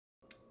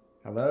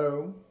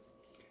Hello.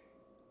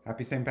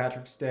 Happy St.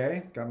 Patrick's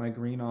Day. Got my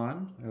green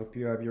on. I hope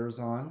you have yours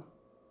on,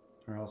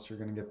 or else you're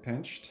going to get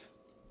pinched.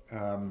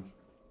 Um,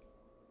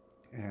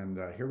 and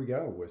here we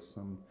go with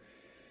some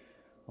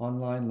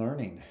online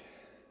learning.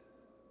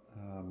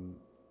 Um,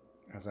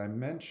 as I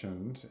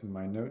mentioned in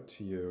my note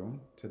to you,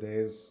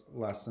 today's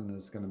lesson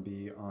is going to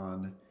be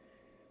on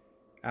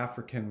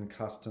African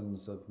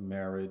customs of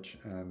marriage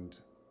and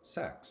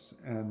sex.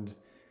 And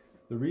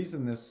the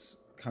reason this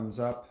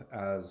comes up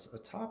as a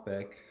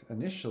topic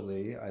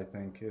initially, I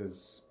think,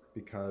 is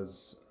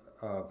because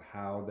of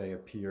how they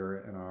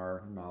appear in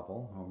our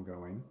novel,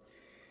 Homegoing,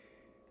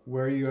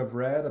 where you have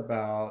read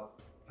about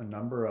a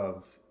number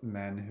of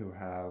men who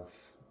have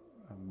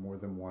more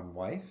than one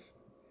wife,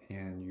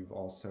 and you've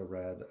also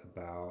read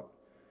about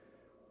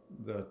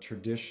the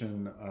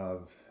tradition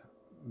of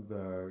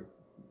the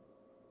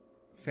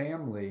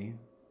family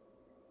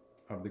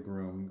of the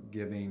groom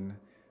giving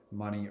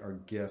money or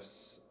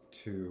gifts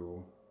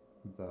to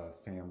the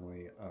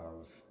family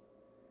of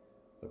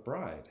the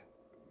bride.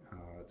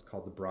 It's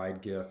called the bride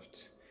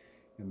gift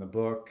in the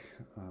book.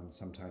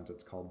 Sometimes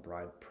it's called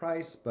bride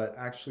price, but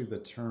actually the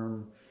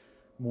term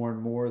more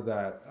and more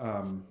that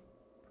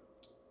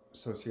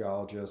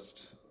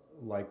sociologists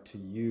like to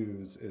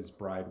use is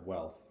bride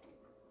wealth.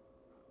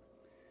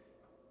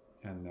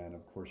 And then,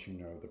 of course, you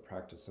know the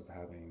practice of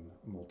having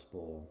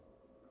multiple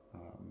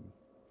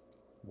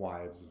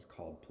wives is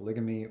called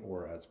polygamy,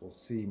 or as we'll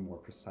see more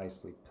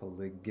precisely,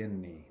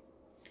 polygyny.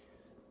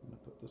 I'm going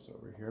to put this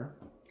over here.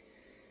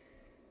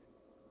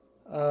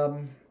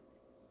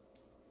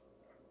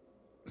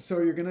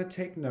 So you're going to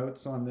take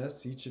notes on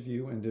this. Each of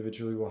you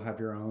individually will have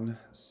your own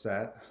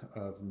set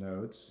of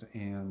notes.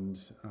 And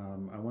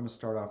I want to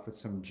start off with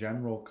some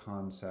general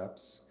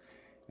concepts.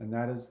 And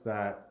that is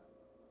that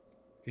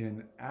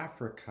in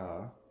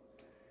Africa,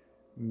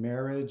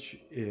 marriage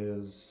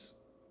is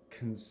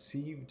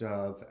conceived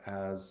of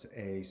as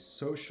a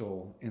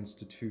social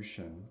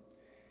institution,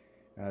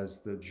 as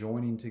the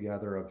joining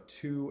together of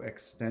two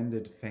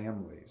extended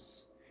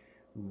families,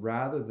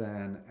 rather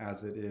than,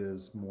 as it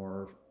is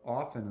more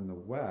often in the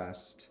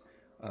West,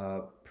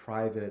 a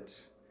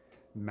private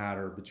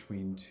matter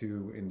between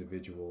two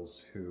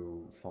individuals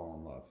who fall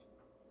in love.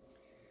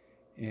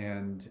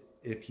 And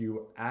if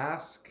you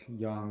ask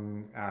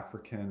young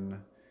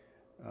African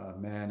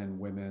men and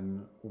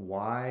women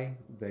why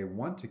they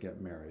want to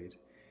get married,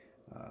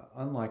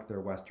 unlike their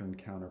Western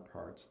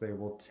counterparts, they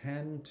will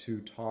tend to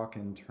talk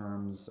in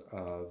terms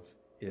of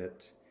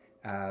it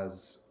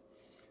as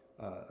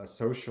a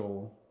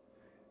social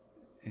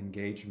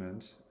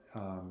engagement,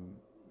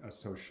 a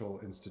social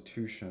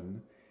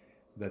institution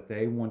that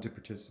they want to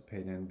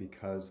participate in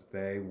because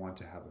they want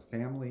to have a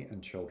family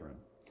and children.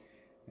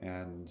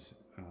 And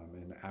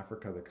in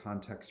Africa, the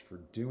context for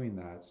doing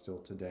that still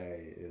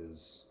today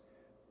is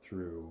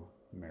through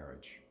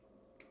marriage.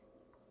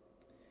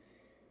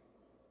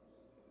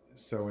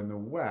 So in the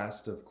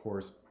West, of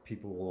course,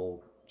 people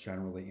will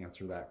generally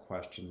answer that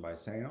question by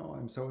saying, oh,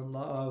 I'm so in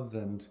love.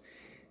 And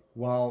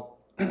while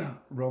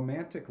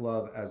romantic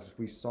love, as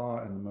we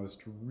saw in the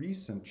most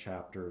recent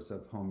chapters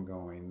of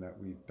Homegoing that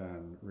we've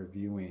been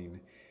reviewing,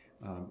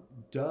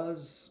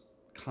 does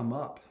come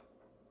up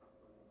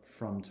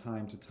from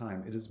time to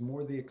time, it is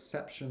more the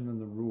exception than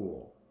the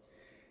rule.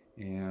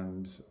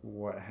 And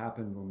what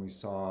happened when we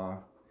saw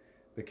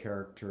the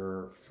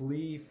character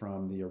flee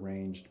from the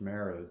arranged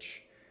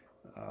marriage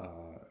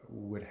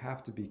would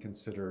have to be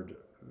considered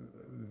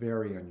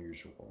very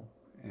unusual.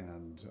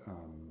 And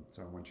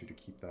so I want you to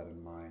keep that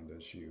in mind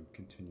as you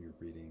continue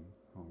reading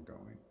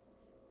Homegoing.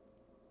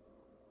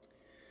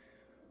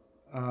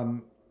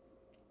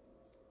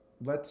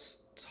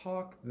 Let's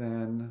talk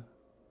then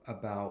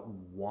about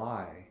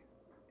why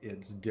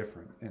it's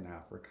different in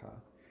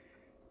Africa.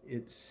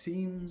 It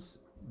seems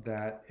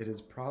that it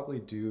is probably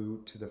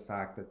due to the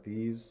fact that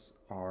these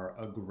are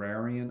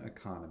agrarian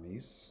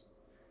economies.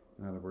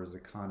 In other words,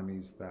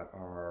 economies that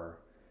are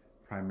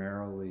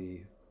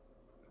primarily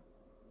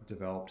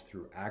developed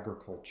through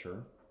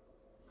agriculture,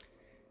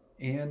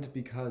 and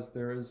because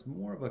there is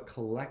more of a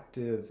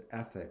collective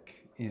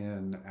ethic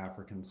in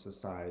African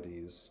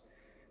societies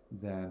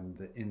than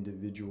the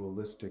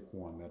individualistic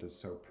one that is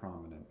so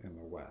prominent in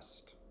the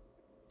West.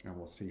 And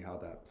we'll see how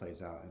that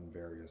plays out in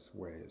various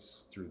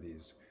ways through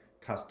these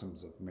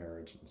customs of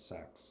marriage and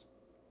sex.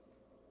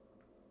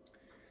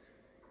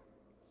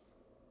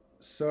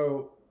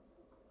 So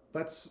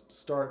let's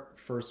start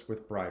first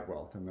with bride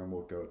wealth, and then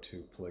we'll go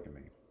to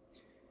polygamy.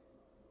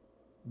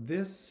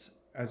 This,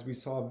 as we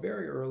saw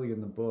very early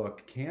in the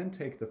book, can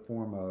take the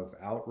form of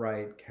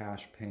outright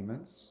cash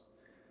payments,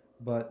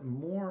 but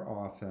more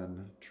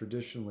often,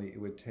 traditionally, it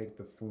would take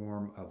the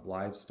form of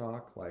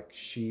livestock like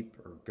sheep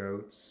or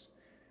goats,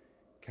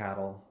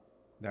 cattle,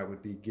 that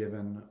would be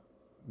given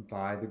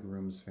by the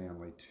groom's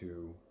family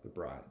to the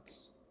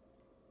brides.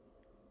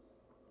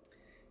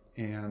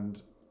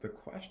 And the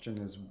question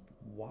is,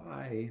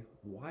 why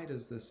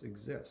does this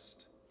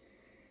exist?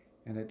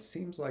 And it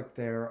seems like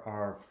there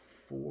are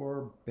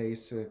four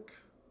basic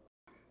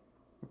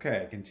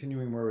Okay,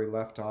 continuing where we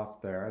left off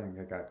there, I think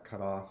I got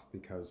cut off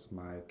because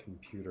my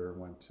computer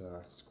went to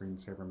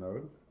screensaver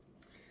mode.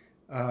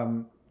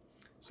 Um,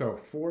 so,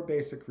 four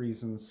basic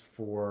reasons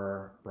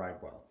for bride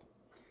wealth.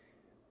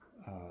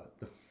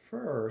 The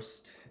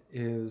first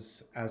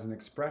is as an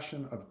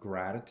expression of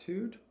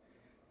gratitude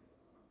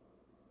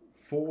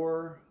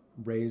for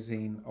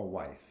raising a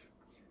wife.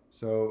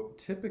 So,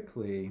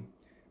 typically,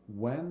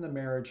 when the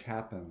marriage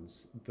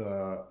happens,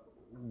 the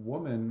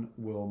woman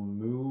will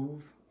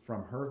move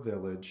from her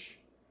village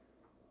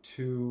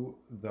to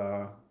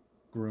the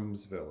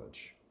groom's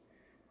village.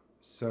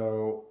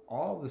 So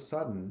all of a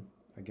sudden,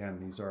 again,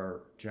 these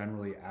are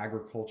generally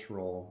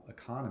agricultural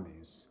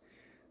economies,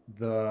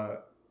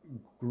 the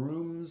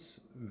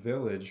groom's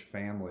village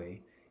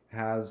family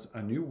has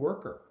a new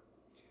worker,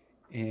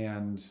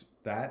 and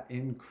that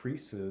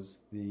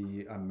increases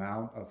the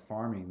amount of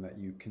farming that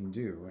you can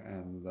do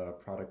and the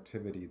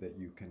productivity that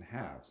you can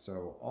have.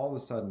 So all of a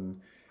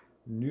sudden,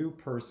 new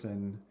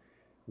person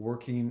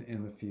working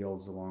in the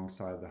fields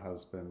alongside the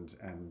husband,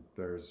 and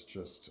there's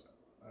just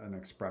an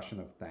expression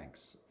of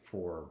thanks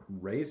for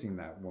raising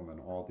that woman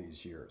all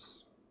these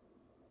years.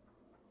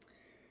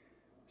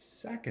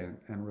 Second,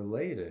 and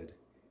related,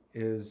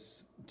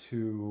 is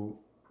to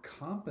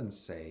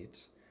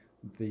compensate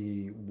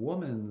the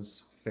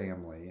woman's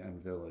family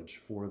and village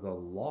for the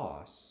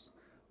loss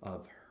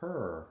of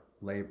her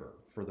labor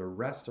for the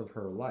rest of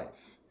her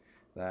life.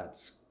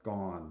 That's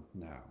gone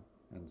now.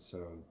 And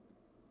so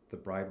the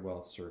bride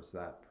wealth serves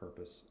that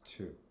purpose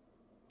too.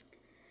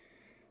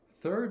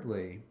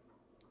 Thirdly,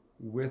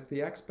 with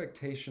the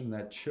expectation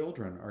that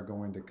children are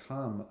going to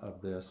come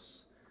of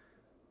this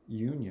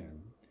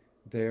union,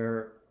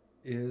 there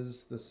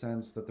is the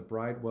sense that the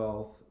bride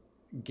wealth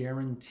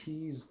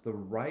guarantees the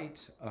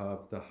right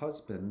of the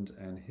husband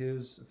and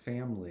his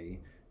family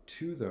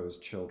to those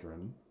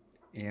children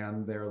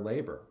and their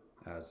labor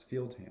as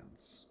field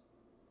hands.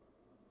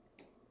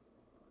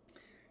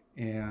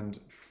 And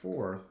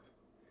fourth,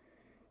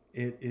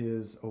 it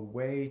is a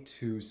way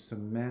to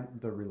cement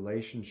the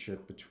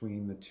relationship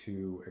between the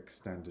two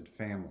extended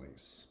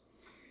families.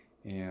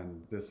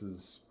 And this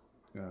is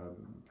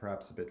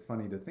perhaps a bit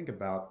funny to think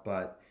about,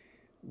 but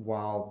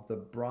while the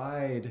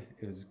bride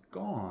is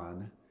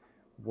gone,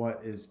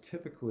 what is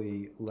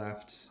typically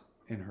left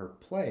in her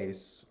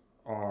place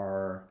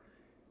are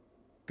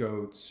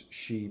goats,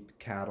 sheep,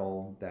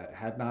 cattle that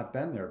had not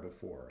been there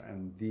before.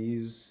 And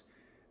these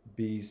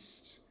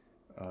beasts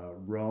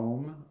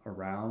roam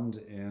around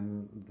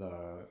in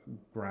the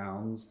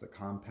grounds, the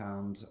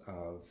compound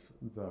of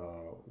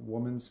the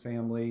woman's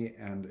family,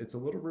 and it's a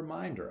little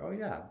reminder, oh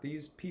yeah,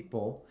 these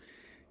people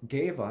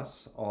gave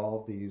us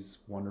all these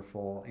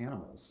wonderful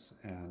animals,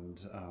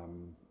 and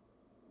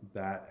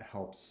that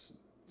helps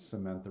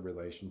cement the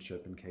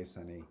relationship in case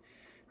any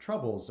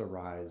troubles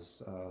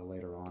arise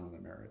later on in the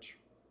marriage.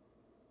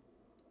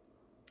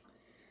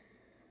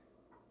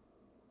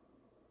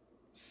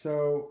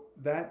 So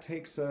that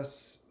takes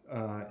us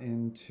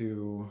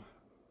into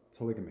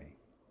polygamy.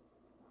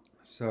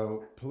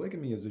 So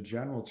polygamy is a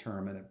general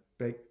term, and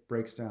it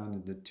breaks down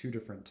into two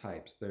different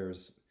types.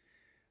 There's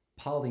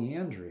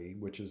polyandry,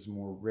 which is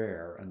more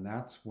rare, and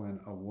that's when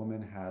a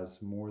woman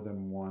has more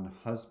than one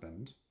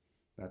husband.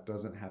 That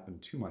doesn't happen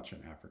too much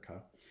in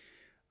Africa.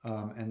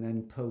 And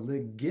then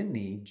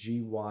polygyny,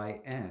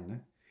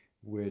 G-Y-N,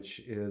 which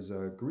is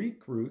a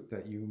Greek root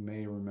that you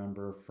may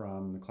remember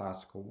from the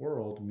classical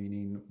world,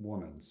 meaning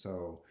woman.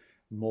 So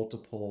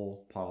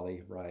multiple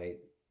poly, right,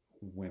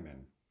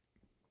 women.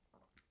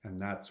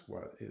 And that's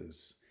what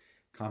is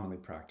commonly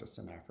practiced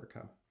in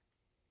Africa.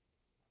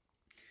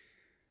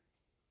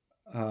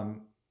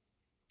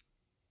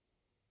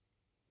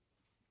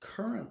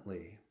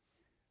 Currently,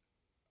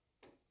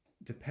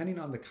 depending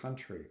on the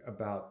country,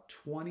 about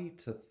 20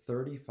 to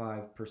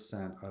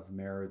 35% of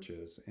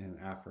marriages in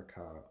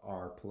Africa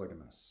are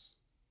polygamous.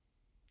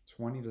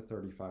 20 to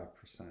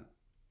 35%.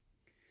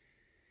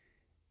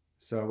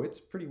 So it's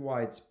pretty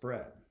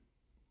widespread.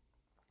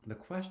 The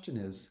question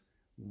is,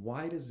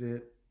 why does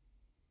it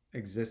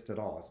exist at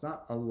all? It's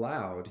not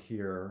allowed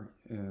here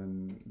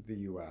in the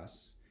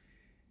US,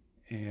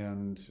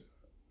 and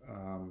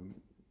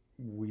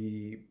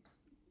we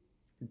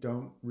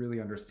don't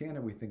really understand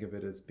it. We think of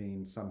it as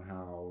being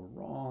somehow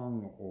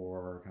wrong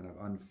or kind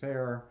of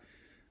unfair.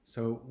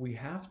 So we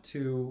have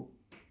to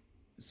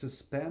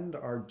suspend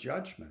our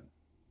judgment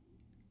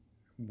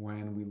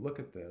when we look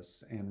at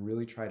this and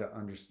really try to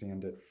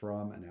understand it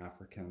from an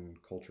African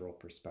cultural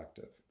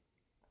perspective.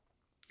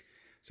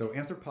 So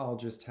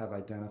anthropologists have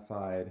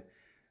identified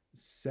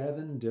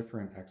 7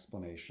 different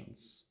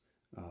explanations,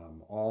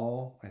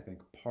 all, I think,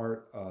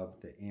 part of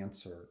the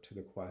answer to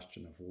the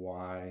question of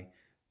why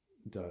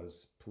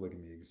does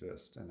polygamy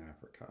exist in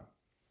Africa.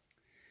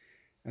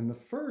 And the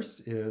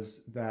first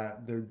is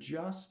that there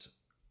just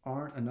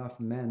aren't enough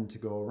men to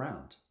go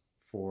around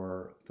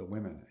for the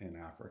women in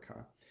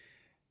Africa.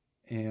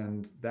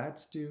 And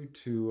that's due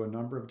to a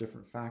number of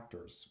different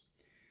factors.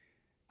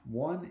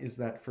 One is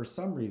that for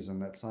some reason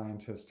that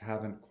scientists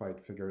haven't quite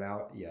figured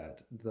out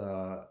yet,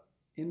 the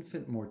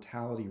infant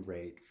mortality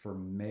rate for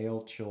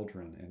male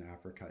children in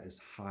Africa is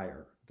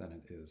higher than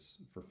it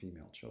is for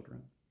female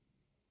children.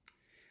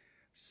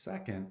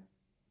 Second,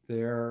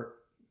 there,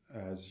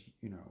 as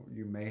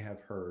you may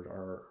have heard,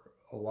 are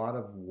a lot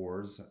of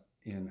wars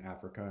in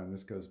Africa, and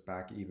this goes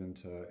back even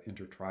to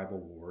intertribal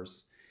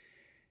wars.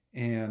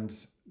 And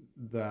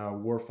the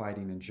war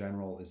fighting in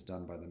general is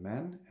done by the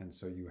men, and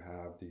so you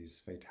have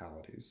these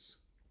fatalities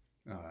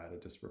at a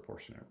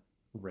disproportionate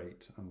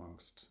rate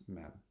amongst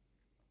men.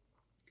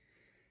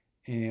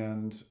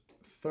 And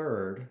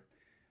third,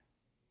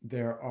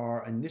 there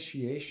are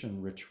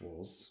initiation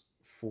rituals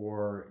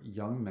for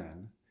young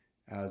men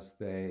as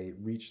they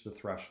reach the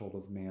threshold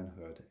of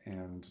manhood,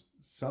 and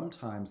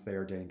sometimes they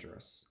are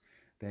dangerous.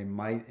 They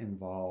might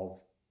involve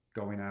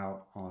going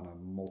out on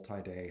a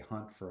multi-day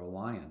hunt for a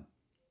lion.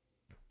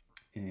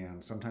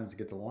 And sometimes you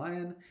get the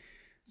lion,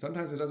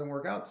 sometimes it doesn't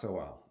work out so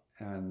well.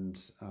 And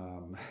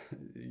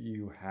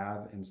you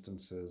have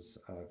instances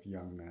of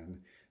young men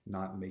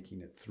not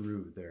making it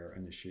through their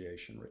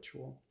initiation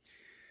ritual.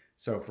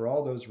 So for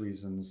all those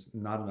reasons,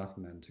 not enough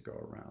men to go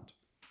around.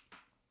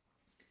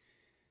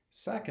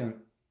 Second,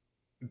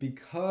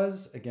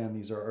 because, again,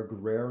 these are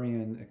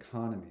agrarian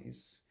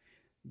economies,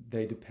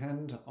 they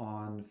depend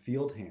on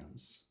field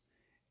hands.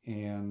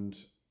 And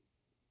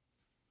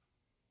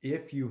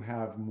if you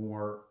have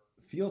more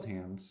field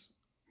hands,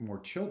 more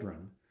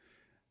children,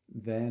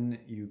 then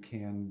you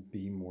can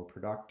be more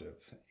productive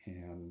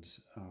and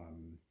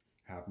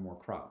have more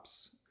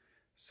crops.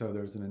 So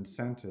there's an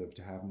incentive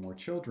to have more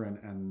children,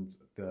 and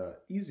the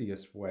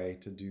easiest way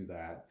to do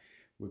that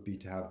would be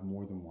to have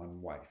more than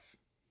one wife,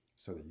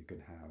 so that you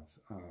can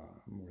have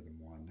more than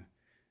one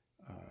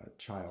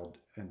child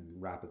in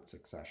rapid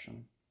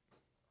succession.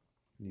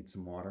 Need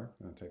some water?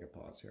 I'm going to take a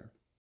pause here.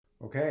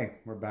 Okay,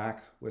 we're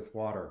back with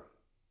water.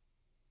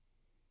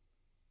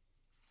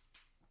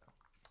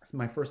 It's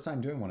my first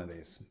time doing one of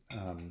these,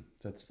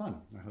 so it's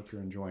fun. I hope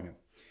you're enjoying it.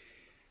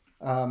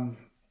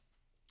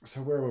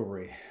 So where were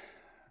we?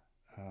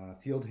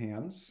 Field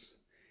hands.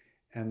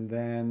 And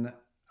then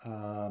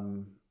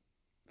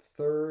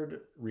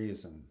third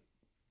reason,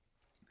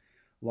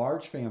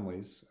 large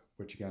families,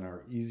 which again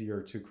are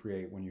easier to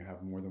create when you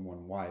have more than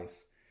one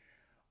wife,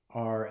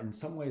 are in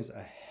some ways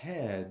a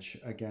hedge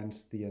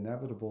against the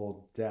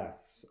inevitable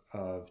deaths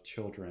of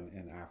children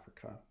in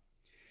Africa.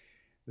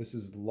 This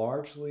is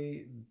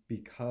largely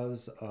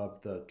because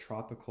of the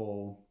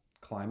tropical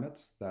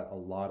climates that a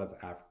lot of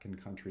African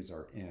countries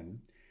are in.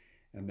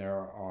 And there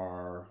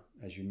are,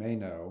 as you may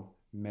know,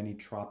 many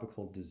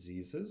tropical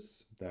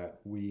diseases that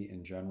we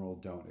in general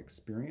don't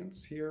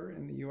experience here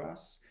in the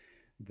US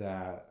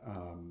that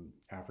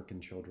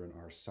African children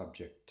are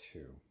subject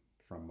to,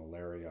 from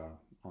malaria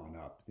on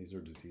up. These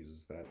are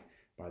diseases that,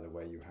 by the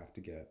way, you have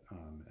to get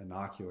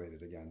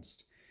inoculated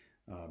against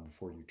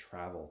before you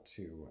travel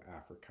to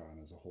Africa. And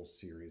there's a whole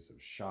series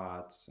of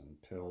shots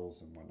and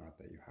pills and whatnot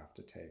that you have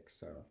to take.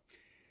 So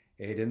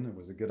Aiden, it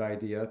was a good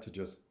idea to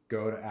just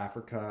go to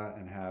Africa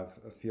and have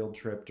a field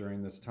trip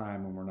during this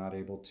time when we're not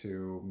able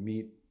to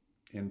meet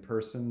in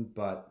person,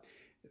 but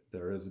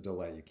there is a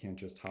delay. You can't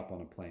just hop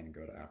on a plane and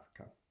go to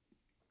Africa.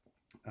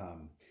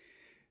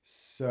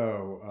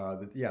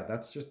 Yeah,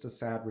 that's just a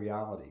sad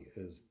reality,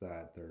 is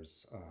that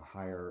there's a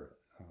higher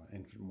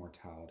infant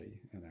mortality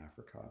in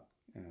Africa,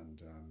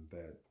 and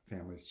that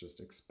families just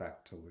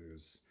expect to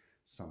lose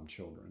some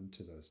children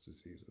to those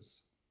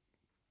diseases.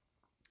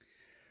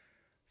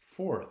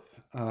 Fourth,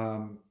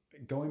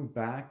 going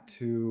back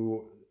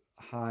to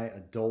high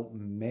adult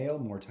male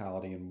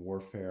mortality in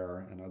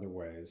warfare and other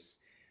ways,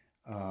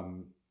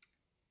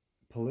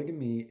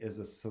 polygamy is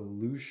a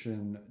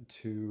solution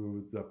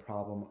to the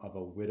problem of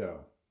a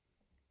widow,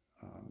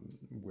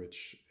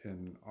 which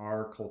in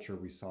our culture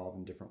we solve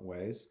in different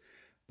ways.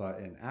 But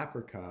in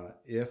Africa,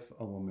 if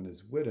a woman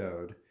is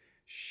widowed,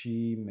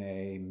 she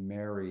may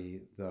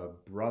marry the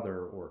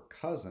brother or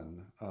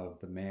cousin of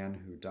the man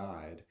who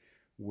died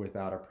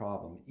without a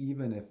problem.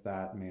 Even if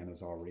that man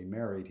is already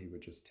married, he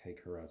would just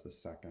take her as a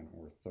second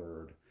or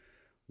third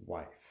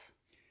wife.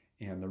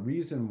 And the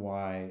reason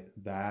why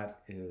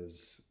that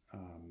is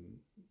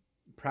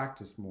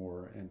practiced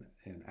more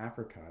in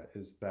Africa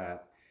is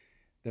that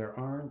there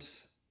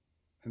aren't,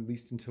 at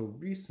least until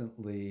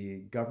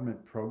recently,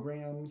 government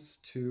programs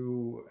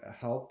to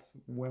help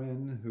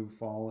women who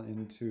fall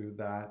into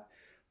that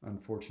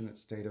unfortunate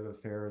state of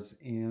affairs,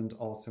 and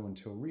also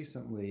until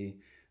recently,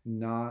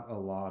 not a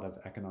lot of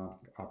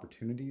economic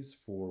opportunities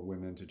for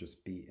women to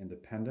just be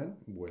independent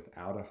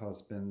without a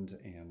husband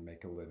and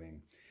make a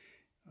living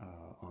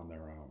on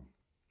their own.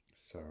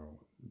 So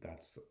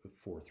that's the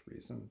fourth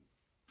reason.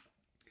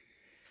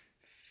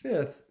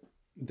 Fifth,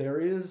 there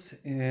is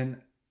in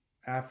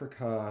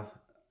Africa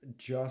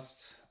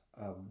just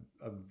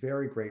a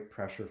very great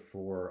pressure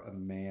for a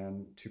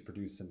man to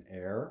produce an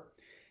heir,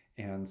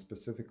 and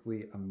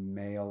specifically a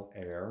male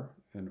heir,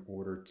 in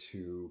order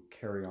to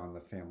carry on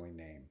the family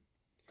name.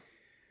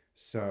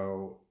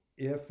 So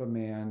if a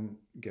man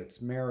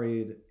gets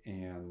married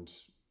and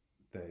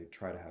they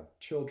try to have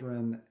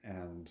children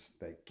and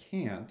they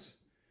can't,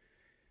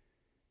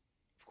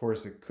 of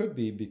course, it could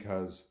be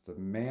because the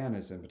man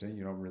is impotent.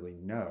 You don't really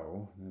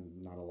know.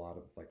 And not a lot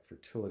of like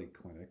fertility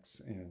clinics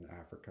in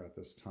Africa at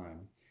this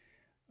time.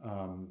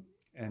 Um,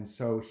 and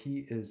so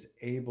he is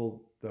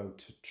able, though,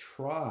 to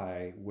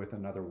try with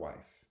another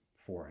wife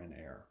for an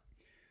heir.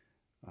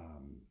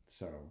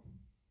 So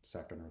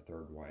second or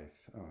third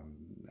wife,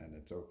 and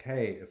it's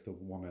okay if the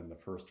woman, the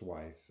first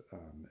wife,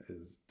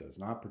 does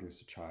not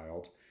produce a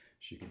child.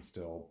 She can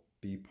still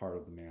be part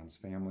of the man's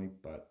family,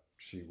 but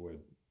she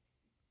would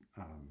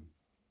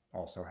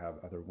also have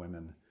other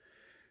women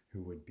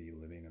who would be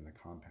living in the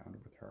compound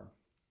with her.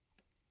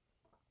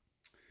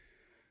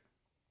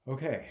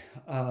 Okay,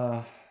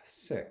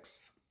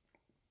 sixth,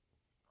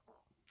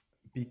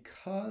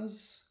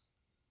 because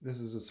this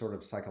is a sort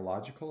of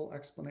psychological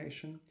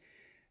explanation,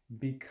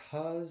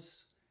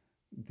 because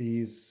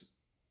these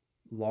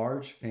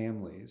large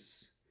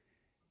families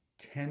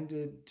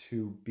tended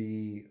to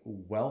be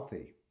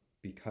wealthy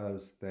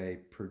because they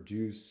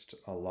produced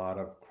a lot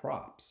of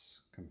crops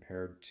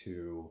compared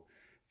to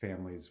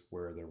families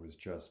where there was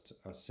just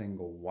a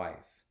single wife.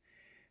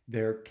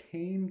 There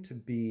came to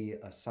be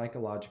a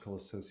psychological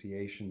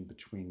association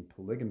between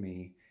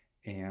polygamy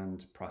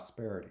and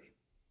prosperity.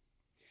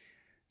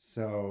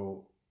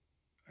 So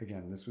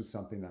again, this was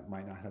something that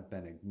might not have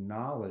been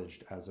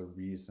acknowledged as a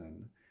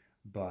reason,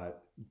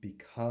 but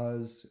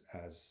because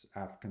as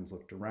Africans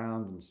looked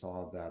around and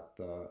saw that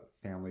the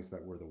families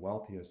that were the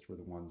wealthiest were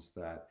the ones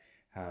that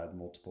had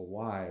multiple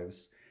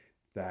wives,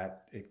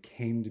 that it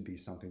came to be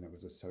something that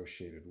was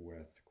associated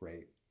with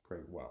great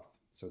wealth.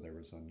 So there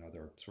was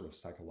another sort of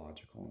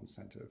psychological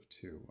incentive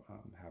to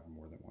have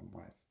more than one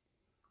wife.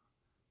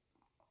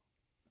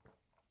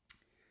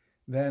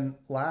 Then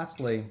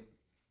lastly,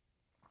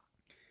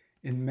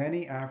 in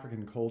many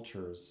African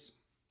cultures,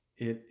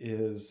 it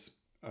is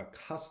a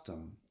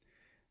custom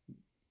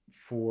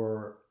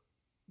for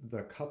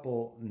the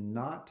couple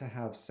not to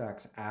have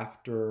sex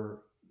after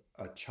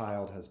a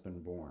child has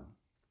been born,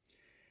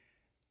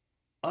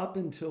 up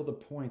until the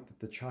point that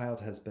the child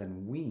has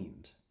been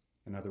weaned.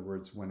 In other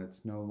words, when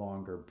it's no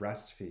longer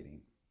breastfeeding.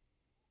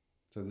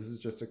 So this is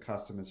just a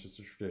custom, it's just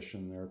a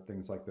tradition. There are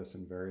things like this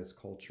in various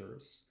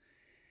cultures.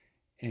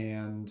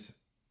 And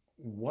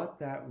what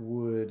that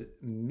would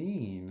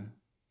mean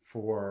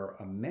for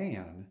a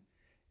man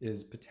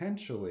is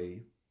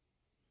potentially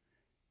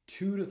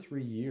 2 to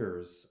 3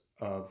 years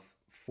of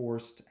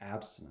forced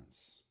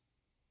abstinence,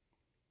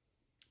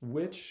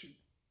 which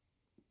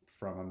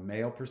from a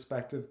male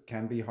perspective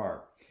can be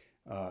hard.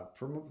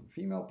 From a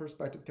female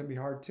perspective can be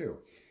hard too.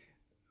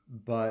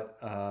 But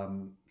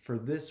for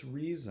this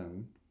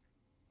reason,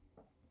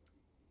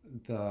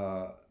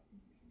 the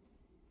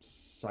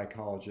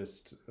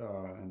psychologists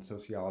and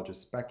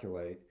sociologists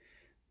speculate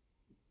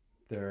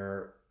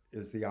there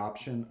is the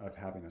option of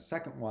having a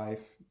second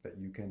wife that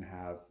you can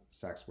have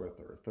sex with,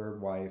 or a third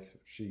wife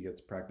if she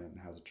gets pregnant and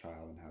has a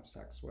child and have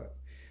sex with.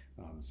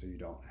 So you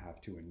don't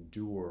have to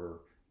endure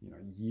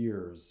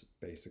years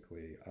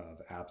basically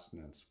of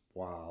abstinence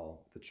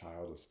while the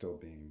child is still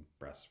being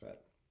breastfed.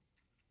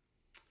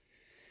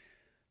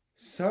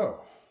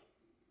 So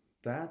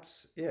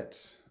that's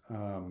it.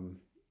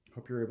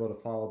 Hope you're able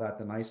to follow that.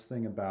 The nice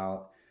thing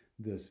about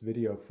this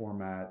video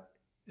format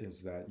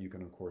is that you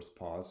can, of course,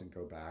 pause and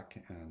go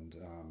back and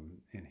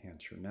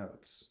enhance your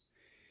notes.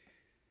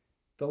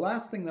 The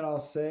last thing that I'll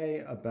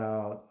say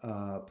about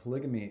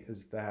polygamy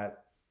is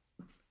that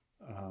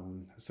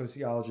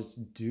sociologists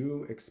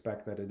do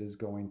expect that it is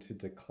going to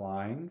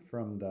decline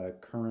from the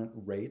current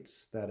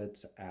rates that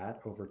it's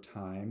at over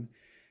time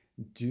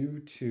due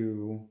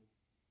to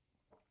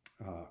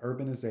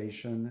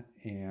urbanization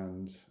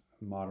and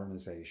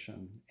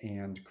modernization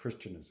and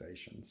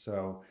Christianization.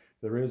 So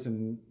there is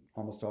in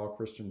almost all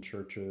Christian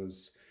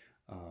churches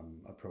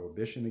a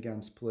prohibition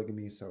against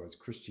polygamy. So as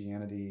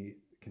Christianity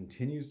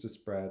continues to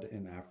spread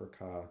in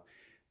Africa,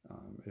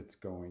 it's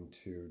going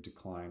to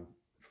decline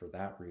for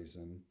that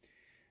reason.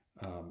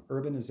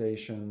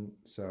 Urbanization,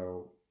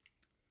 so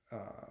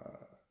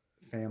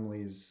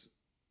families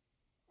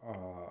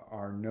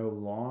are no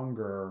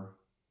longer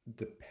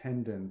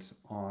dependent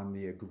on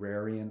the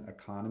agrarian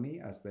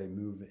economy as they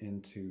move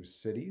into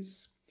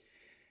cities.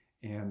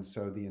 And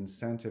so the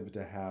incentive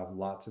to have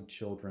lots of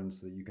children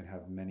so that you can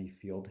have many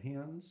field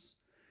hands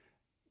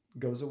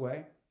goes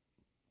away.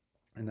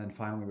 And then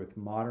finally, with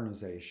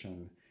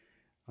modernization,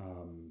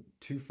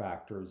 2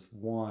 factors.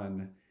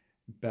 One,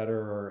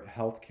 better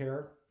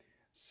healthcare,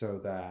 so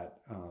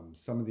that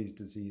some of these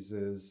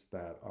diseases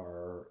that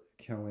are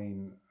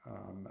killing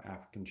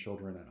African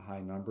children at high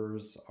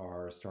numbers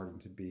are starting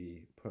to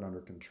be put under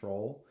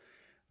control.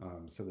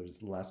 So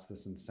there's less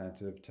this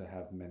incentive to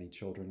have many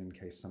children in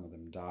case some of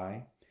them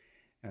die.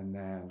 And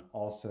then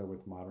also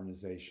with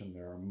modernization,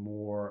 there are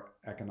more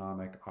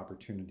economic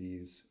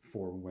opportunities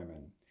for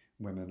women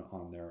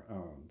on their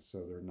own.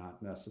 So they're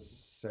not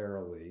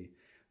necessarily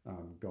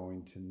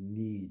going to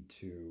need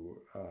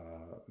to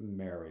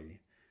marry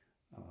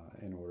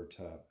in order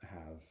to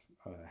have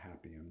a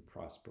happy and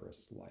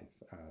prosperous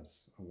life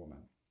as a woman.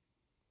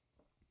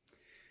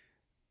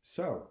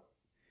 So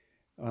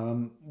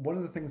One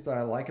of the things that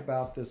I like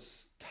about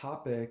this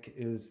topic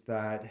is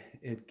that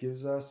it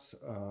gives us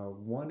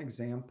one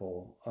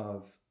example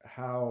of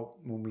how,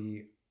 when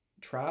we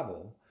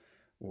travel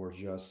or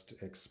just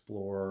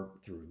explore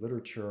through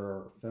literature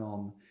or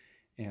film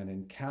and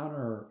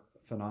encounter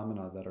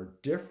phenomena that are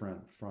different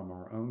from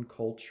our own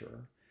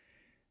culture,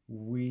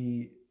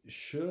 we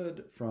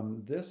should,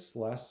 from this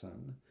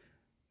lesson,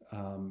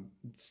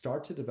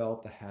 start to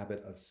develop the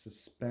habit of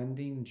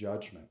suspending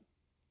judgment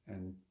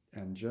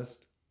and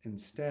just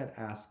instead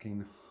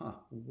asking,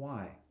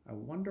 why? I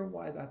wonder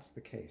why that's the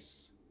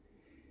case.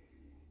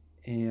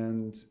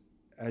 And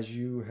as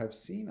you have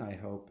seen, I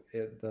hope,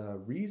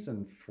 the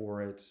reason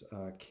for it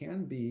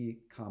can be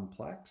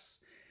complex,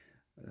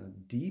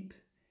 deep,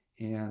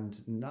 and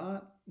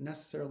not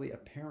necessarily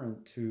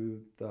apparent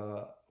to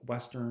the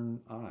Western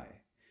eye.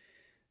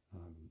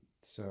 Um,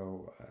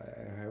 so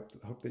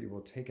I hope that you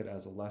will take it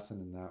as a lesson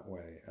in that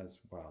way as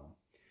well.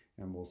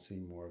 And we'll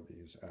see more of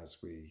these as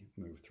we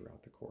move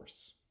throughout the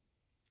course.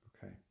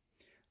 Okay.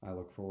 I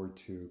look forward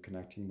to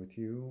connecting with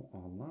you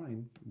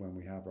online when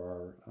we have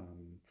our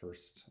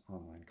first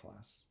online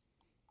class.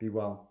 Be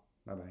well.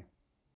 Bye bye.